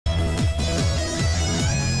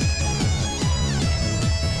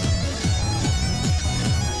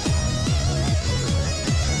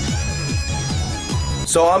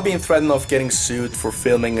So I'm being threatened of getting sued for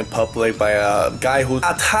filming in public by a guy who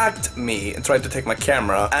attacked me and tried to take my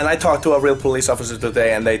camera. And I talked to a real police officer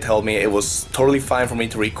today and they told me it was totally fine for me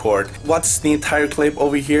to record. What's the entire clip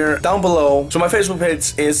over here? Down below. So my Facebook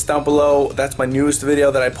page is down below. That's my newest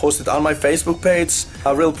video that I posted on my Facebook page.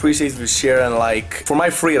 I really appreciate if you share and like for my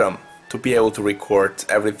freedom to be able to record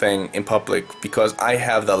everything in public, because I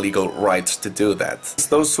have the legal rights to do that.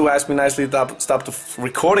 Those who ask me nicely to stop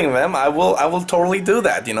recording them, I will totally do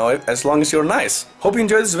that, you know, as long as you're nice. Hope you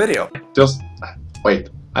enjoyed this video. Just wait,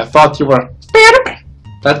 I thought you were...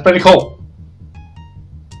 That's pretty cool.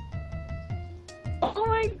 Oh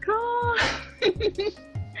my god.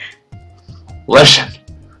 Listen,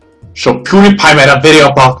 so PieDiePew made a video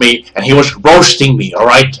about me and he was roasting me,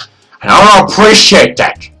 alright? And I don't appreciate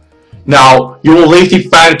that. Now, you will leave the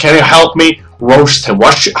fan, can you help me roast him?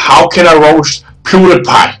 How can I roast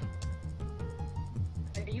PieDiePew?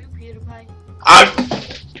 Are you PieDiePew?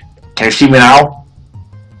 Can you see me now?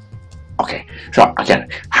 Okay, so again,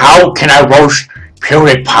 how can I roast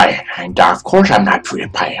PieDiePew? And of course I'm not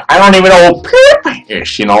PieDiePew. I don't even know who PieDiePew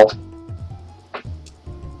is, you know?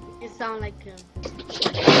 You sound like him.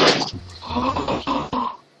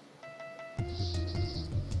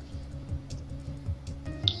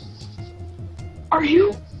 Are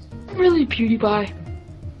you really PieDiePew?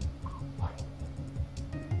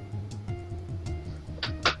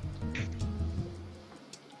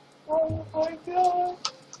 Oh my god.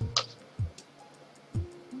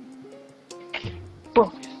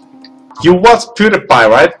 Bro. You was PieDiePew,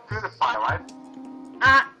 right?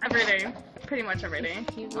 Every day. Pretty much every day.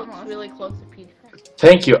 He looks really close to PieDiePew.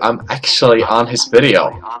 Thank you, I'm actually on his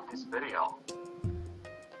video.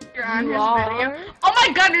 You're on You his are? video. Oh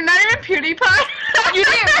my god, you're not even PieDiePew? You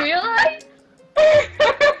didn't realize?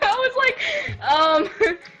 I was like,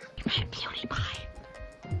 PieDiePew.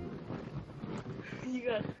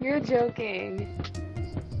 You're joking.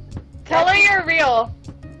 tell her you're real.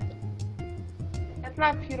 That's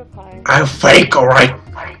not PieDiePew. I'm fake, alright?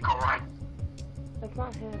 That's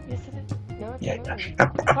not him. Yes, it is. No, it's Yeah, not.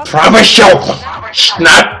 I promise you, it's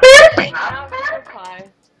not PieDiePew. Not PieDiePew.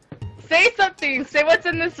 Say something. Say what's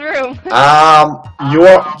in this room.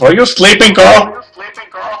 Were you sleeping, girl?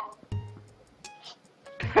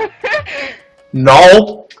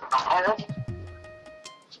 No.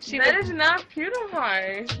 That is not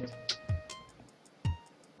PieDiePew.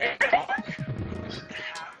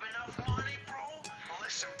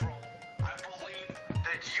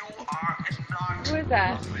 Who is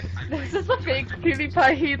that? This is a fake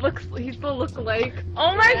PieDiePew. He still looks like.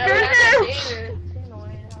 Oh my Yeah, goodness!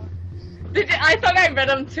 I thought I met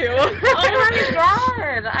him too. Oh my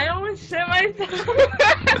god! I almost shit myself.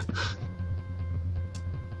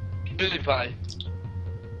 PieDiePew.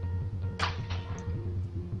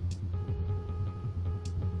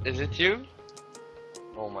 Is it you?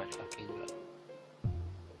 Oh my fucking god.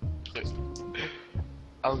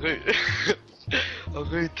 I'm going I'm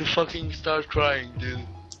going to fucking start crying, dude.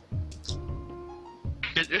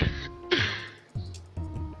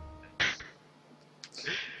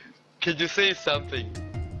 Can you say something?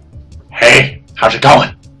 Hey, how's it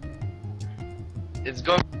going? It's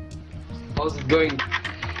going. How's it going?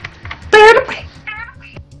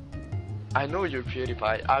 I know you're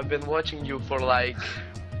PieDiePew. I've been watching you for like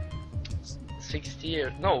 6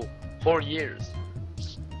 years. No, 4 years.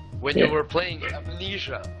 When you were playing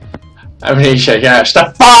Amnesia. Amnesia, yeah,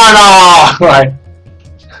 Stefano! Right.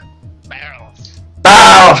 Barrels.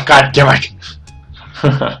 Barrels, god damn it!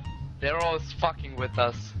 They're always fucking with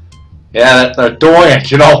us. Yeah, they're doing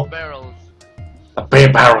it, you know? Barrels. The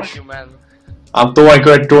big barrels. Thank you, man. I'm doing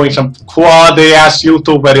good, doing some quality ass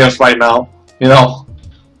YouTube videos right now, you know?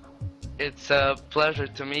 It's a pleasure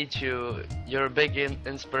to meet you. You're a big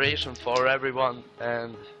inspiration for everyone,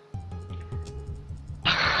 and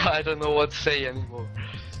I don't know what to say anymore.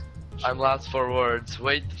 I'm lost for words.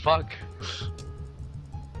 Wait, fuck.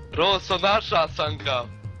 Roso nasza Sanga.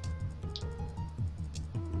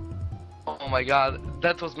 Oh my god,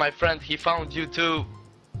 that was my friend. He found you too.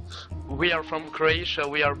 We are from Croatia.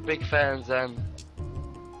 We are big fans, and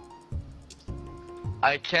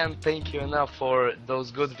I can't thank you enough for those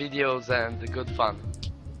good videos and the good fun.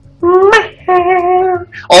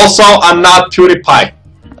 Also, I'm not PieDiePew.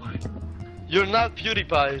 You're not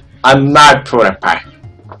PieDiePew. I'm not PieDiePew.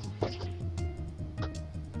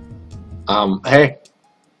 Hey.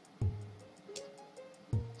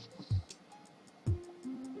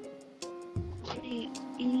 Hey,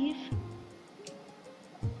 Eve.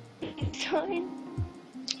 It's fine.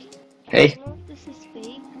 Hey. I don't know if this is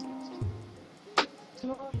fake. I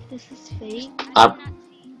don't know if this is fake. I'm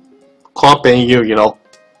copying you, you know.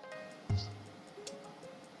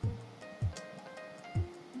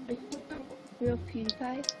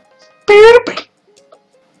 PewDiePie.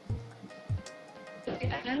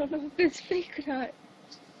 I don't know if it's fake or not.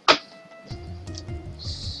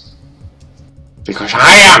 Because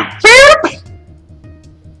I am PewDiePie.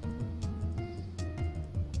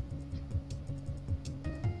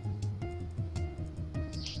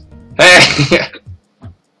 Hey.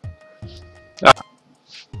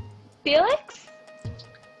 Felix?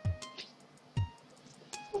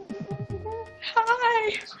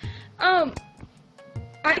 Hi.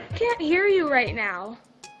 I can't hear you right now.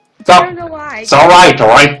 So, I don't know why. it's alright.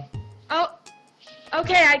 Oh,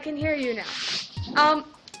 okay, I can hear you now.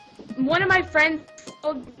 One of my friends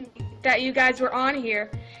told me that you guys were on here,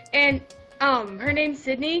 and her name's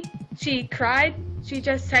Sydney. She cried. She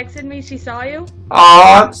just texted me. She saw you.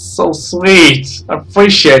 Aw, that's so sweet. I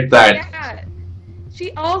appreciate that. Yeah.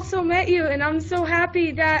 She also met you, and I'm so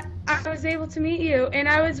happy that I was able to meet you. And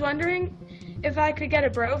I was wondering if I could get a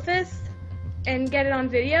bro fist and get it on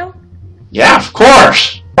video. Yeah, of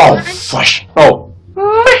course. Oh, flush. Oh.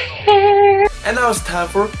 And now it's time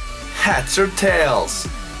for hats or tails.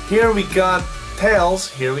 Here we got tails,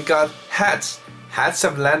 here we got hats. Hats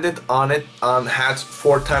have landed on hats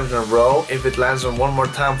 4 times in a row. If it lands on one more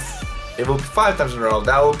time, it will be 5 times in a row.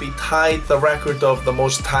 That will be tied the record of the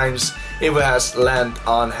most times it has landed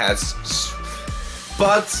on hats.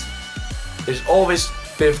 But it's always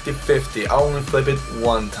 50-50. I only flip it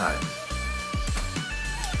 1 time.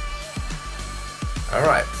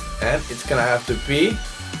 Alright, and it's gonna have to be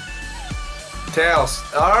tails.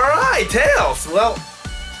 Alright, tails! Well,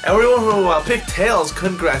 everyone who picked tails,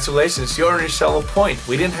 congratulations, you earned yourself a point.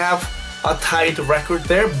 We didn't have a tied record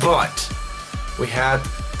there, but we had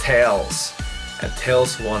tails. And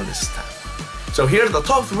tails won this time. So here are the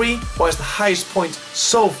top 3 who has the highest point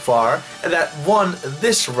so far, and that won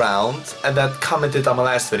this round, and that commented on my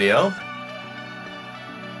last video.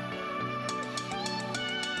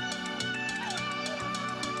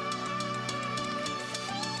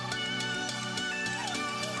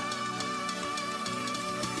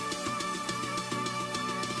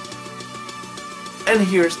 And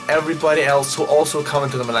here's everybody else who also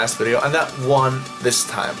commented on my last video and that won this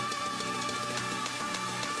time.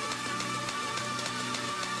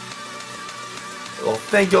 Well,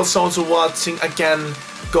 thank you all so much for watching. Again,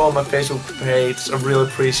 go on my Facebook page. I really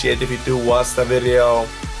appreciate if you do watch the video.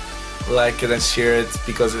 Like it and share it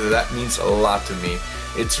because that means a lot to me.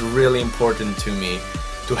 It's really important to me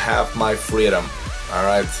to have my freedom.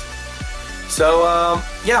 Alright. So,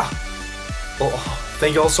 yeah. Well,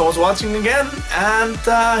 thank you all so much for watching again, and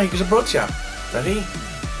here's a brocha. Ready?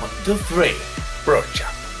 1, 2, 3. Brocha.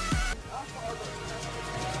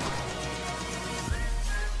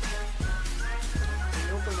 Can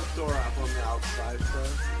you open the door up on the outside, sir?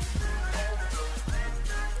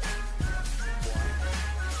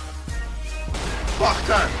 Fuck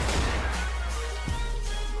that!